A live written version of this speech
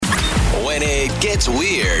When it gets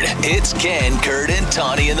weird, it's Ken, Kurt, and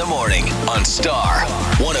Tawny in the morning on Star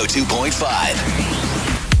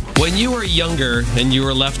 102.5. When you were younger and you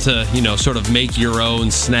were left to, sort of make your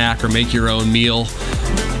own snack or make your own meal,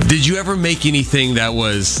 did you ever make anything that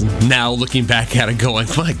was now looking back at it going,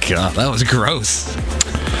 my God, that was gross?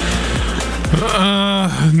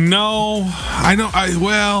 No, I don't.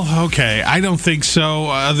 Okay. I don't think so.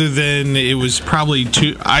 Other than it was probably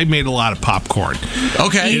I made a lot of popcorn.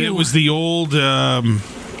 Okay. And it was the old, I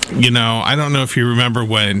don't know if you remember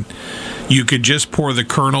when you could just pour the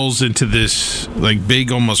kernels into this like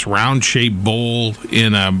big, almost round shaped bowl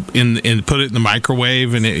and put it in the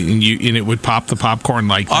microwave and it would pop the popcorn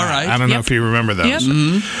like that. All right. I don't know if you remember those. Yep.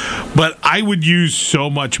 Mm-hmm. But I would use so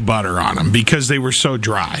much butter on them because they were so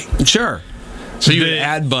dry. Sure. So you would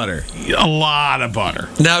add butter. A lot of butter.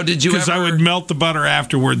 Now, did you ever... Because I would melt the butter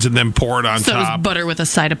afterwards and then pour it on So it top. was butter with a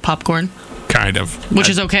side of popcorn? Kind of. Which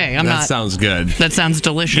is okay. That sounds good. That sounds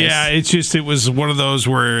delicious. Yeah, it was one of those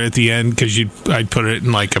where at the end, because I'd put it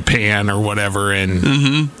in like a pan or whatever, and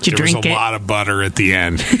there was a lot of butter at the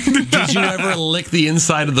end. Did you ever lick the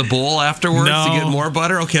inside of the bowl afterwards No. to get more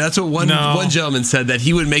butter? Okay, that's what one gentleman said, that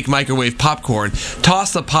he would make microwave popcorn,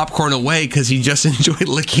 toss the popcorn away because he just enjoyed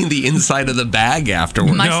licking the inside of the bag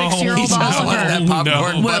afterwards. My No. 6-year-old He just wanted that Oliver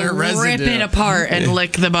popcorn butter will residue. rip it apart and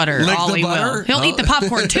lick the butter. Lick All the he butter? will. He'll eat the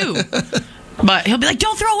popcorn too. But he'll be like,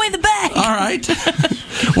 don't throw away the bag. All right.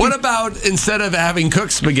 What about instead of having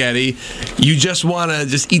cooked spaghetti, you just want to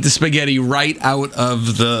just eat the spaghetti right out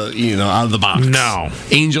of the out of the box? No.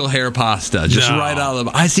 Angel hair pasta, just No. right out of the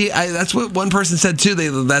box. I see. That's what one person said too.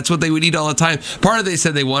 That's what they would eat all the time. Part of they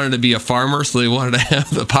said they wanted to be a farmer, so they wanted to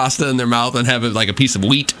have the pasta in their mouth and have it like a piece of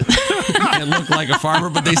wheat and look like a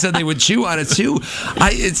farmer. But they said they would chew on it too.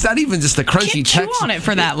 It's not even just the crunchy Can't texture. chew on it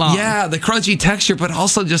for that long. Yeah, the crunchy texture, but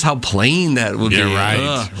also just how plain that would be. You're right.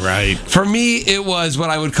 Ugh. Right. For me, it was what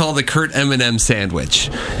I would call the Kurt M&M sandwich.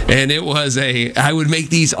 And it was I would make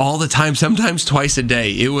these all the time, sometimes twice a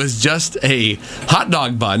day. It was just a hot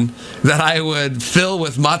dog bun that I would fill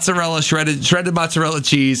with mozzarella, shredded mozzarella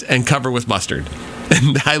cheese, and cover with mustard.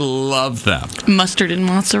 And I love them. Mustard and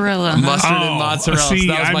mozzarella. Mustard and mozzarella. See,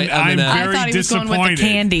 That was my I'm M&M. very I thought he was going with disappointed. the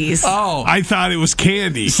candies. Oh, I thought it was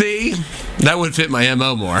candy. see? That would fit my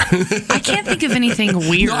MO more. I can't think of anything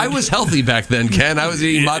weird. No, I was healthy back then, Ken. I was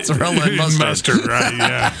eating mozzarella and mustard. Right,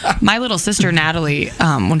 yeah. My little sister Natalie,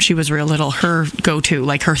 when she was real little, her go-to,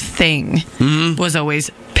 like her thing, was always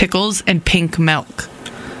pickles and pink milk.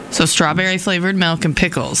 So strawberry flavored milk and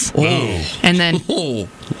pickles. Oh. And then Oh.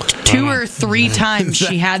 2 or 3 times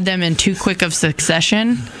she had them in too quick of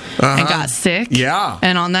succession and got sick. Yeah.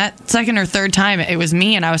 And on that second or third time, it was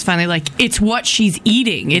me, and I was finally like, it's what she's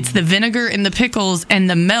eating. It's the vinegar and the pickles and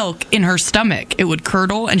the milk in her stomach. It would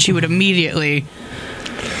curdle, and she would immediately...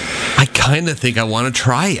 I kind of think I want to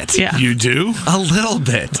try it. Yeah. You do? A little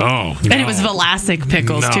bit. Oh, And it was Vlasic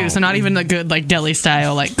pickles, No. too, so not even the good, like, deli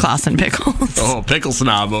style, like, Clausen pickles. Oh, pickle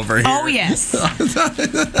snob over here. Oh, yes.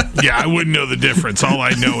 Yeah, I wouldn't know the difference. All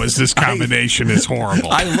I know is this combination is horrible.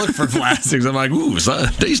 I look for plastics. I'm like, ooh,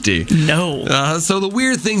 tasty. No. So the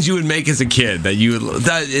weird things you would make as a kid that you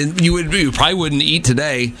probably wouldn't eat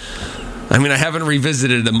today. I mean, I haven't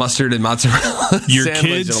revisited a mustard and mozzarella Your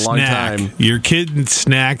sandwich kid in a long snack. time. Your kid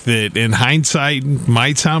snack that, in hindsight,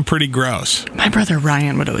 might sound pretty gross. My brother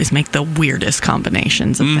Ryan would always make the weirdest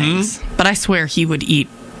combinations of things. But I swear he would eat,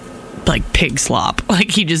 like, pig slop.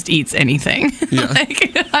 Like, he just eats anything. Yeah.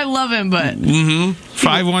 Like, I love him, but...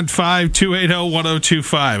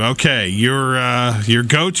 515-280-1025. Okay, your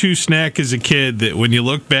go-to snack as a kid that when you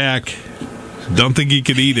look back, don't think you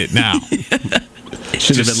could eat it now.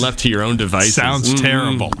 Should have been left to your own devices. Sounds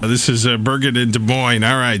terrible. This is Birgit in Des Moines.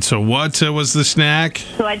 All right, so what was the snack?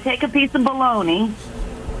 So I'd take a piece of bologna,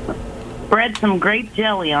 spread some grape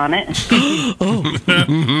jelly on it,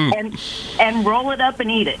 and roll it up and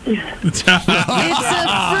eat it. It's a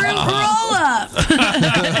fruit roll-up!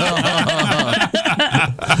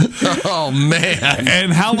 Oh, man.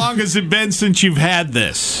 And how long has it been since you've had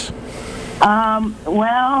this?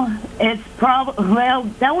 Well, it's probably,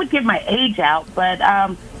 that would give my age out, but,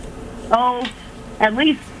 at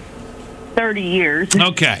least 30 years.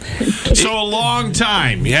 Okay, so a long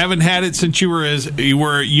time. You haven't had it since you were a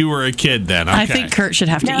kid. Then okay. I think Kurt should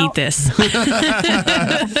have to No. eat this.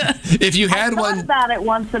 If you had I thought one... about it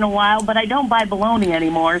once in a while, but I don't buy bologna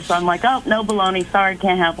anymore, so I'm like, oh, no bologna, sorry,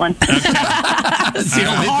 can't have one. It's the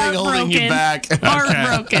only thing holding you back.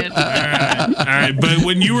 Heartbroken. All right. But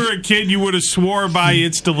when you were a kid, you would have swore by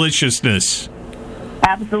its deliciousness.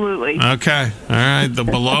 Absolutely. Okay. All right. The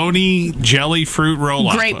bologna jelly fruit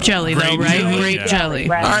roll-up. Grape jelly, though, right? Grape jelly.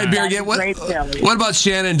 Right. All right, Birgit, Grape jelly. what about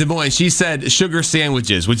Shannon Des Moines? She said sugar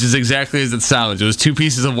sandwiches, which is exactly as it sounds. It was 2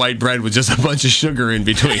 pieces of white bread with just a bunch of sugar in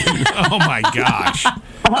between. Oh, my gosh.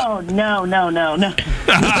 Oh, no.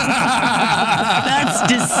 That's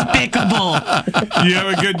despicable. You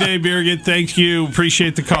have a good day, Birgit. Thank you.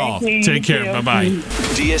 Appreciate the call. Thank you. Take care. You too. Bye-bye.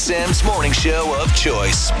 DSM's morning show of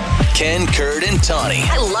choice. Ken, Kurt, and Tawny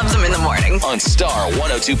I love them in the morning. on Star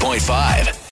 102.5.